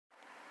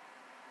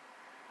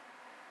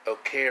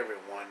Okay,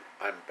 everyone,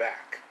 I'm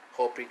back.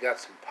 Hope you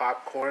got some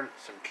popcorn,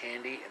 some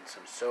candy, and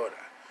some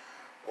soda.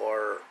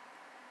 Or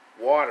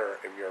water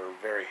if you're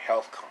very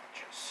health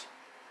conscious.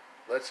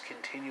 Let's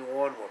continue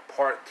on with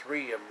part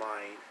 3 of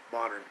my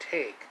modern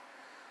take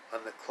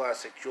on the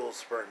classic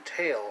Jules Verne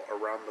tale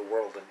Around the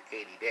World in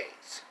 80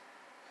 Days.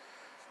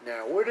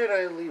 Now, where did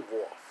I leave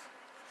off?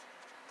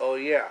 Oh,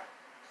 yeah.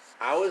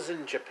 I was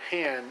in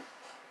Japan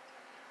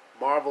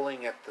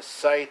marveling at the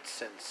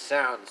sights and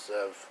sounds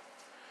of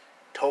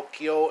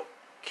Tokyo,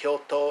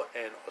 Kyoto,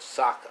 and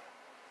Osaka,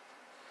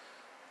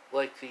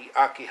 like the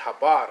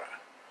Akihabara.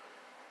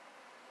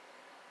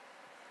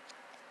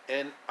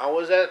 And I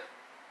was at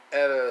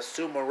a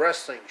sumo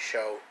wrestling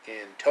show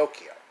in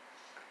Tokyo.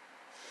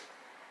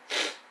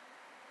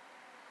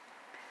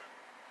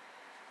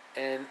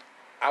 And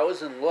I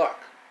was in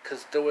luck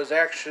because there was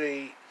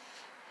actually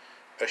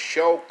a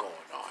show going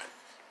on,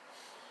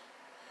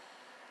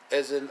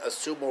 as in a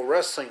sumo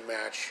wrestling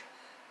match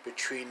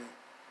between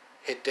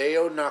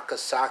Hideo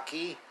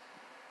Nakasaki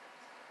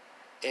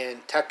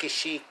and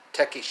Takeshi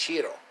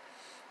Takeshiro.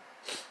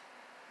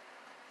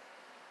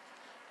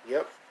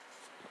 Yep.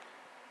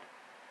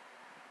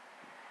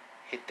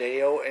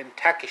 Hideo and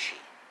Takeshi.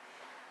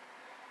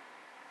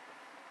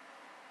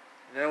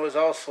 And I was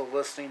also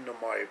listening to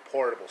my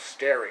portable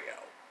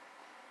stereo.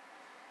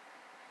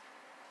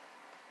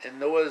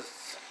 And there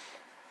was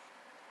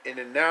an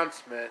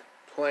announcement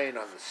playing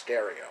on the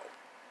stereo.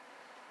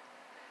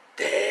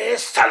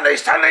 This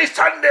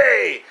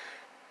Sunday!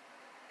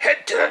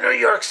 Head to the New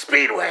York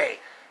Speedway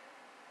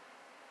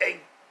and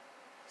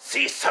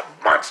see some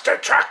monster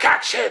truck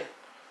action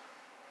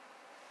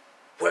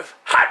with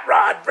Hot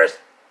Rod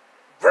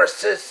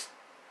versus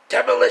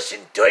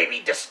Demolition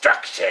Derby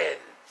Destruction,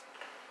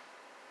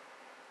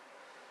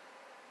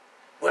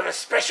 with a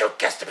special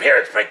guest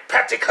appearance by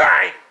Patsy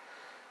Cline.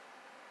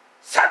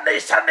 Sunday!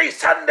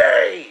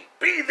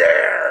 Be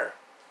there!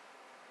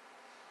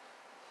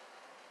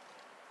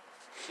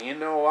 You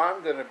know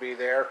I'm going to be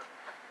there,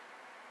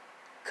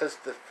 because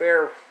the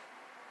fair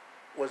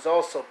was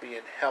also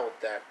being held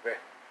that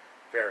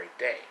very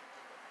day.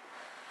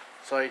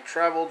 So I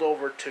traveled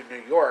over to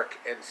New York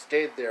and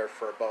stayed there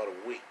for about a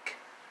week.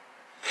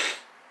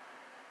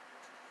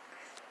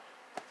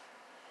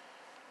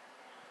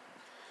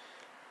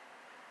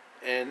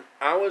 And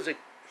I was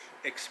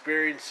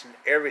experiencing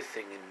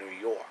everything in New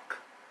York.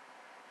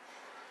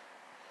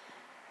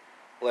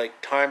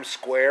 Like Times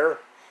Square,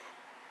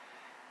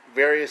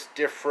 various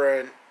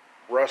different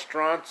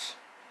restaurants,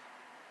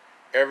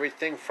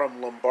 everything from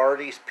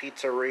Lombardi's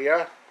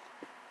Pizzeria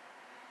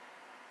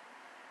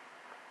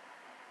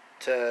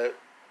to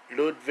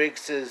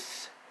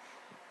Ludwig's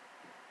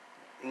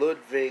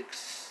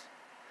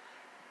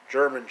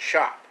German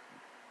shop.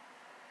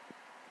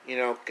 You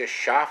know,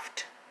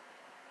 Geschäft.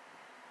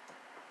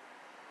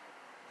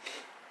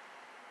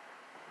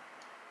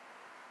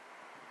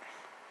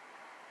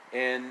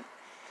 And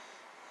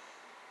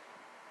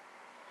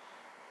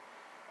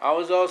I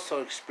was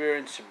also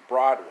experiencing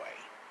Broadway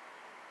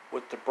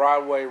with the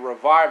Broadway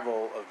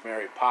revival of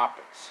Mary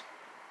Poppins,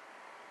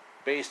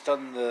 based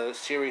on the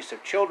series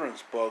of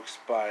children's books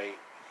by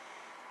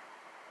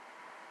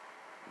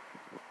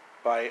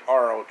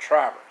R.O.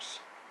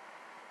 Travers.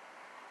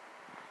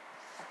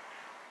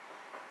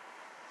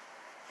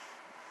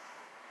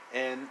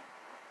 And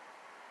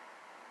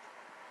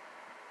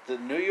the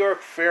New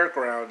York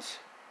Fairgrounds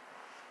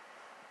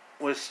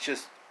was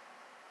just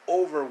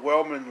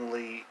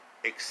overwhelmingly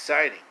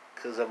exciting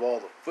because of all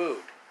the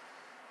food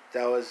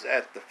that was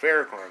at the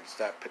fairgrounds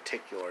that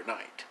particular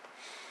night.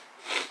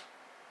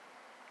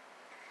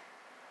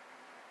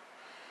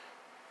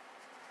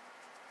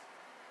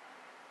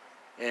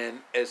 And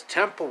as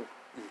Templeton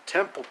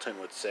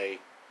would say,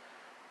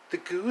 the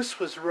goose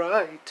was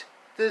right.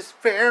 This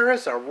fair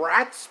is a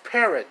rat's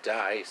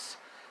paradise.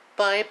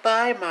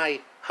 Bye-bye,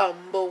 my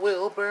humble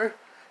Wilbur.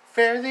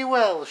 Fare thee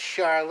well,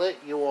 Charlotte,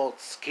 you old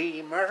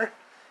schemer.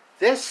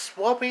 This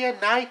will be a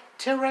night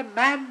to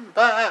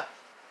remember.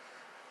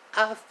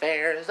 A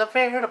fair is a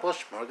veritable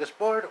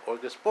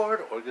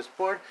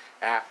smorgasbord,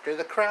 after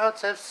the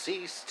crowds have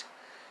ceased.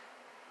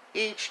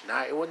 Each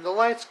night when the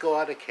lights go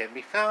out, it can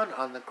be found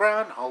on the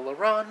ground all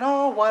around.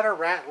 Oh, what a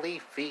rattly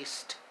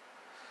feast.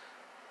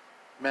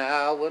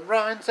 Melon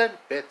rinds and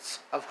bits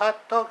of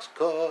hot dogs,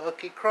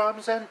 cookie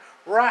crumbs, and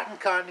rotten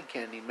cotton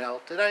candy,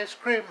 melted ice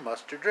cream,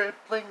 mustard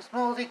drippings,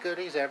 moldy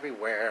goodies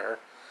everywhere.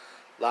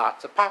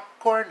 Lots of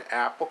popcorn,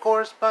 apple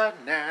cores,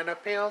 banana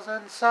peels,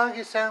 and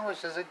soggy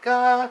sandwiches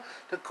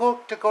to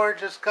cook the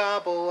gorgeous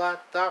gobble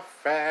at the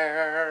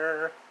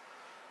fair.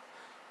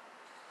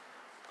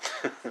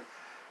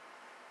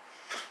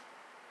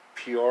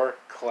 Pure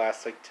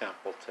classic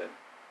Templeton.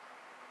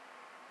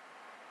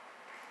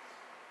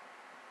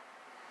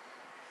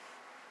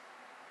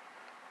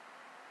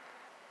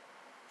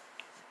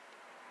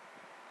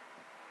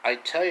 I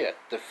tell you,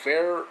 the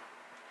fair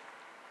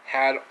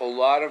had a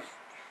lot of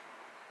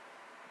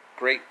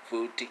great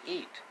food to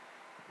eat.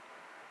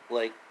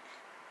 Like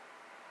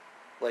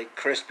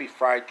crispy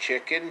fried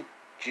chicken,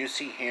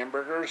 juicy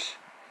hamburgers,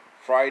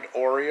 fried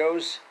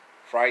Oreos,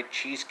 fried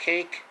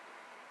cheesecake,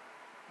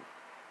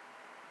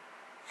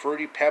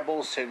 Fruity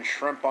Pebbles and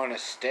shrimp on a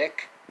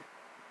stick,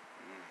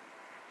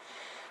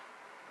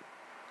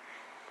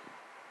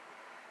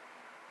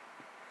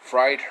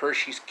 fried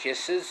Hershey's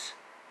Kisses,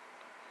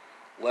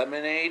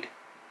 lemonade,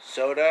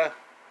 soda,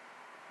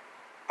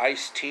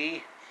 iced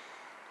tea,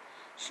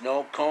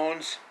 snow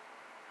cones,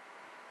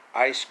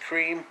 ice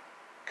cream,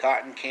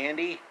 cotton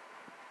candy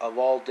of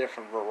all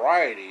different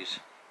varieties,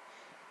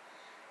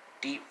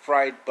 deep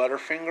fried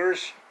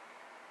Butterfingers,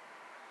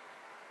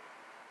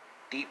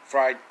 deep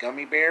fried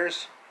gummy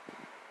bears.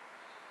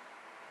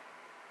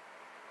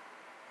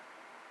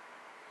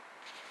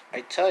 I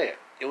tell you,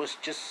 it was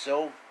just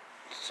so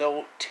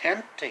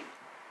tempting.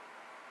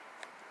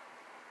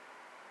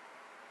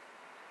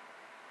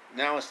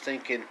 Now I was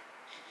thinking,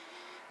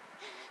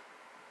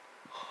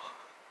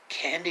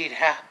 candied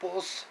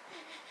apples,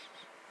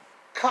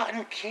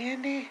 cotton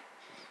candy,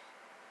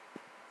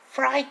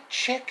 fried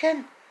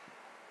chicken.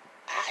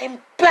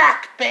 I'm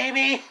back,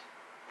 baby!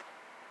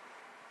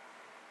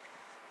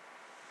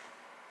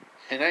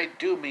 And I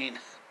do mean,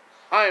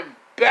 I'm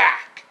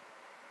back!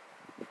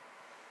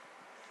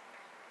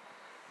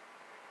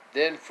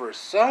 Then for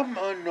some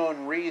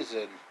unknown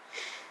reason,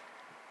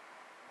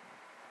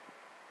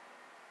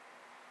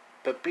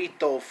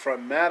 Pepito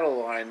from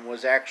Madeline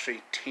was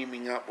actually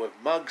teaming up with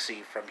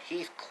Muggsy from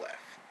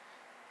Heathcliff.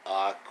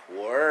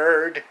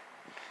 Awkward.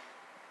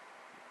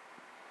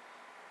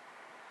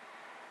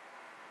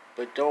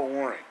 But don't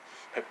worry,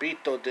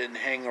 Pepito didn't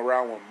hang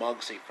around with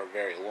Muggsy for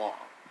very long.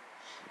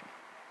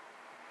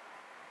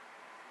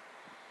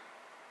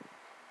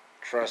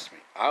 Trust me,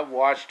 I've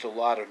watched a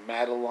lot of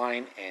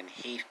Madeline and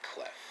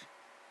Heathcliff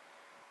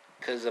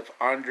because of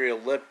Andrea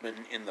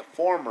Lipman in the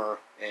former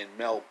and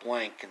Mel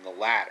Blanc in the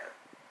latter.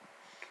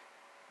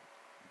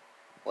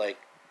 Like,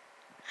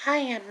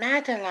 hiya,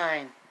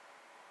 Madeline.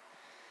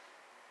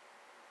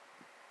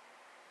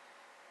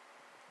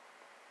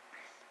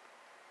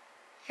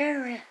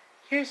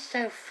 You're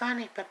so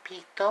funny,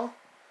 Pepito.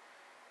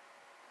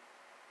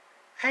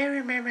 I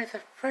remember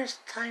the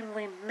first time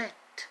we met.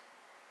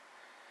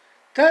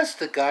 That's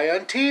the guy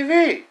on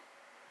TV.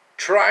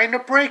 Trying to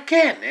break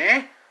in,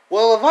 eh?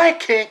 Well, if I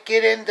can't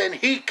get in, then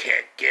he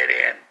can't get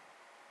in.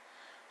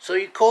 So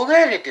you call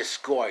that a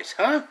disguise,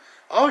 huh?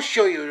 I'll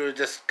show you the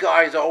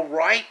disguise, all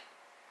right.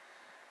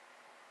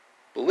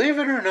 Believe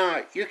it or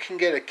not, you can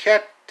get a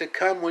cat to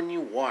come when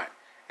you want.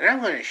 And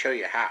I'm going to show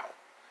you how.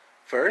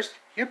 First,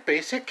 your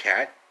basic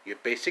cat, your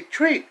basic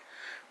treat.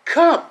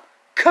 Come,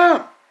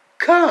 come,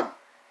 come.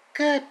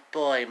 Good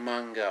boy,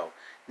 Mungo.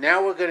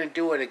 Now we're going to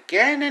do it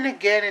again and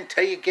again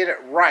until you get it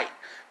right.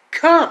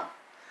 Come.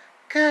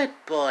 Good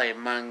boy,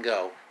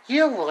 Mungo.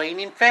 You're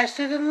learning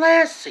faster than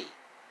Lassie.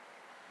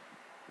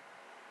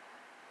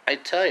 I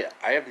tell you,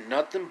 I have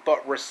nothing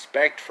but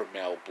respect for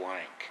Mel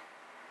Blanc.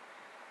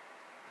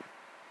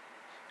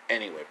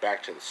 Anyway,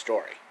 back to the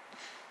story.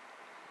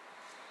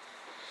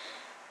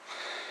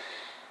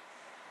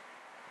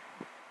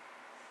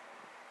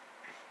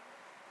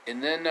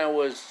 And then I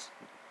was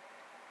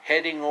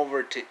heading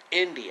over to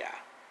India,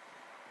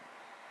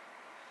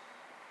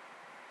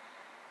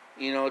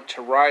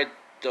 to ride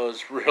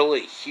those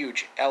really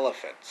huge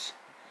elephants.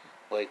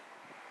 Like,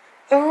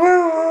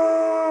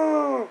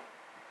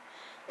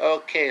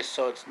 okay,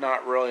 so it's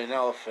not really an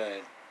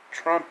elephant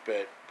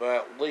trumpet,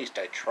 but at least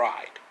I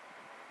tried.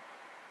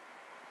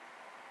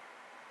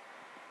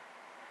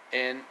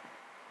 And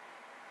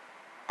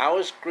I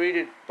was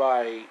greeted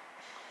by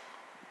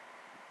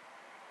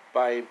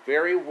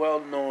very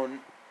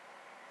well-known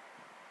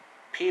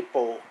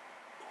people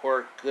who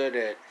are good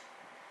at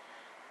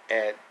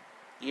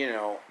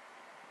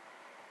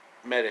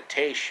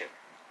meditation,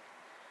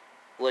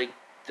 like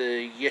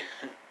the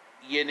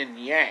yin and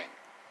yang,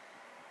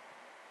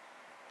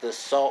 the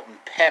salt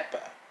and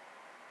pepper,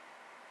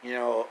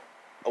 a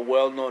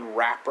well-known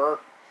rapper.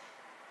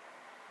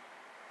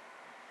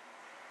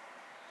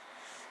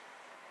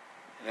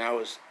 And I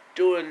was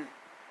doing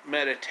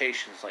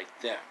meditations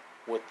like them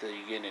with the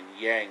yin and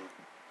yang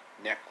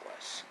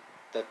necklace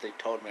that they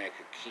told me I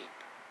could keep.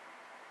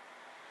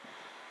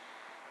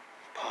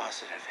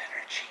 Positive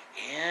energy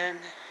in,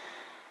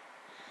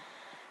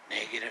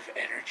 negative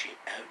energy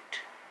out.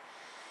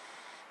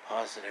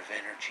 Positive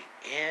energy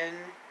in,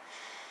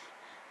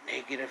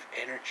 negative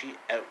energy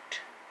out.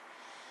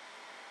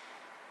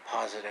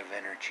 Positive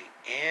energy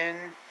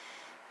in,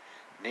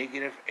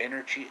 negative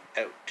energy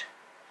out.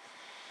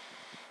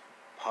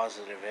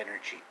 Positive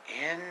energy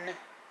in,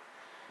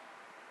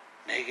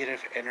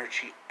 negative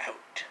energy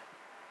out.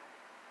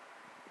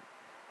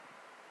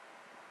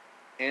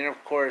 And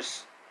of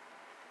course,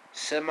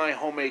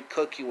 Semi-Homemade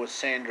Cookie with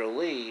Sandra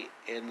Lee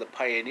and The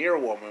Pioneer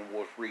Woman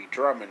with Ree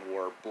Drummond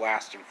were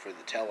blasting for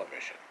the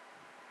television.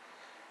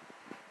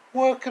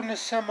 Welcome to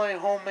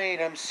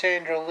Semi-Homemade, I'm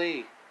Sandra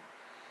Lee.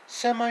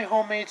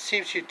 Semi-Homemade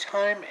saves you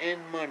time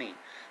and money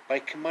by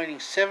combining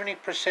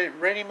 70%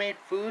 ready-made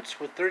foods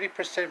with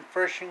 30%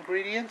 fresh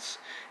ingredients,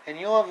 and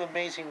you'll have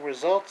amazing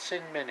results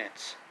in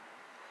minutes.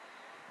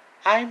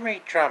 I'm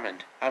Ray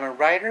Drummond. I'm a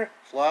writer,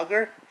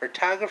 vlogger,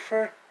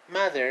 photographer,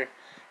 mother,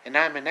 and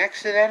I'm an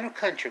accidental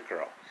country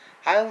girl.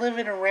 I live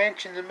in a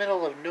ranch in the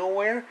middle of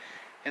nowhere,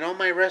 and all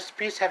my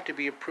recipes have to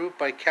be approved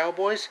by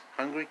cowboys,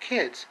 hungry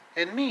kids,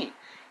 and me.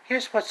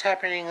 Here's what's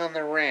happening on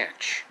the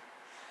ranch.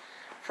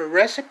 For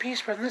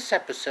recipes from this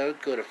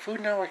episode, go to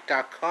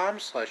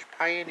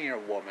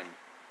foodnetwork.com/pioneerwoman.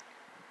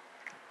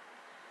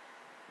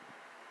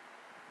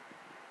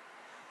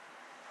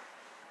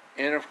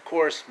 And of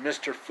course,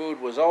 Mr.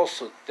 Food was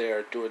also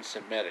there doing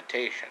some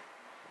meditation.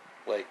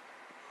 Like,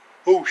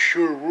 oh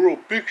sure, we're all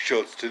big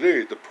shots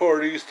today. The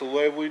parties, the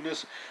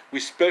liveliness,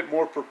 we spent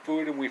more for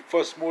food and we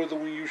fussed more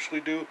than we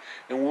usually do,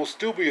 and we'll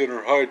still be on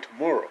our high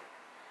tomorrow.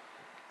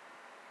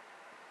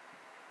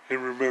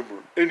 And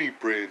remember, any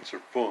brands are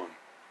fun.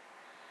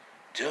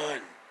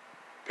 Done.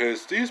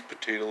 Pass these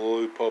potato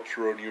lollipops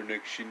around your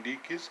neck shindig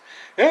as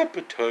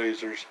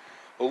appetizers,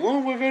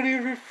 along with any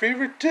of your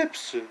favorite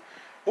dips.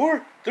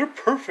 Or they're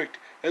perfect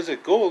as they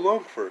go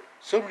along for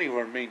so many of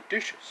our main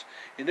dishes,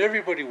 and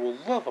everybody will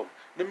love them.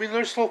 I mean,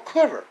 they're so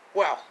clever.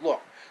 Wow,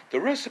 look,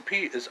 the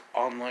recipe is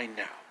online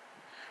now.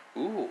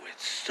 Ooh,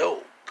 it's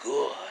so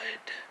good.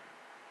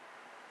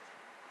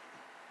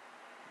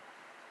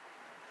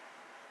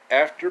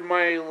 After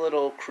my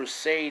little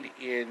crusade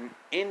in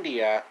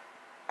India,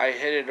 I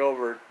headed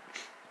over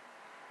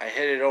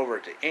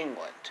to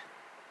England.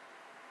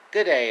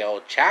 Good day,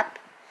 old chap.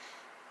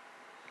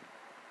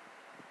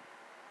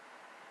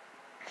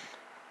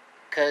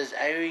 'Cause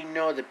I already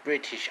know the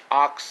British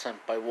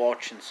accent by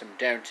watching some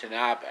Downton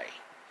Abbey.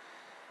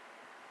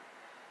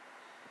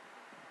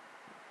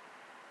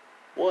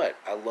 What?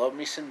 I love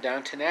me some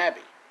Downton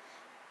Abbey,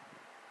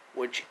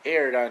 which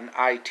aired on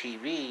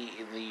ITV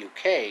in the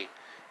UK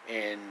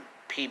and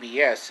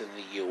PBS in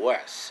the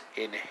US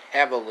in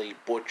heavily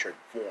butchered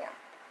form.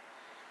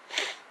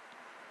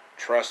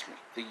 Trust me,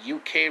 the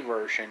UK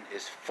version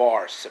is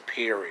far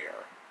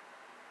superior.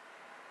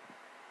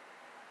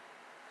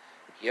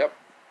 Yep,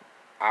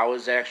 I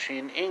was actually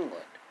in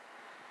England,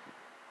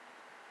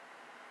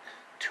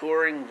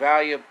 touring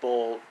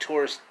valuable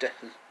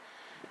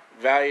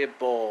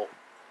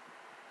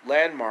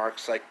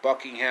landmarks like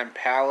Buckingham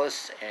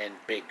Palace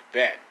and Big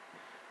Ben,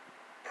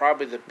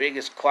 probably the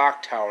biggest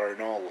clock tower in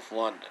all of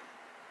London.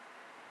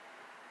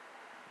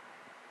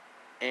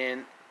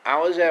 And I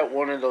was at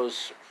one of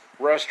those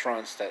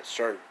restaurants that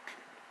served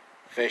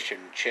fish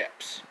and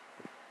chips.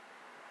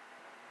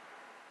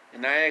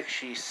 And I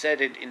actually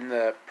said it in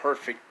the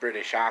perfect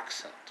British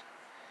accent.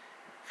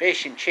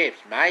 Fish and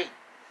chips, mate.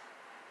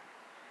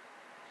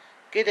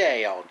 Good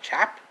day, old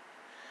chap.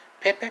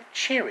 Pip pip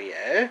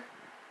cheerio.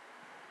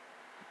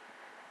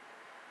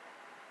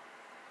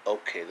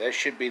 Okay, that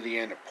should be the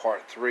end of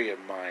part 3 of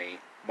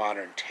my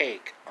modern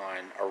take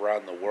on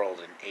Around the World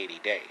in 80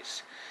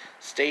 Days.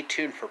 Stay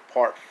tuned for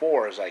part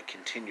 4 as I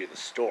continue the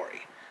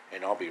story,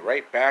 and I'll be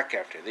right back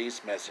after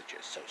these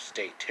messages, so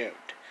stay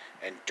tuned.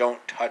 And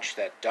don't touch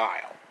that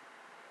dial.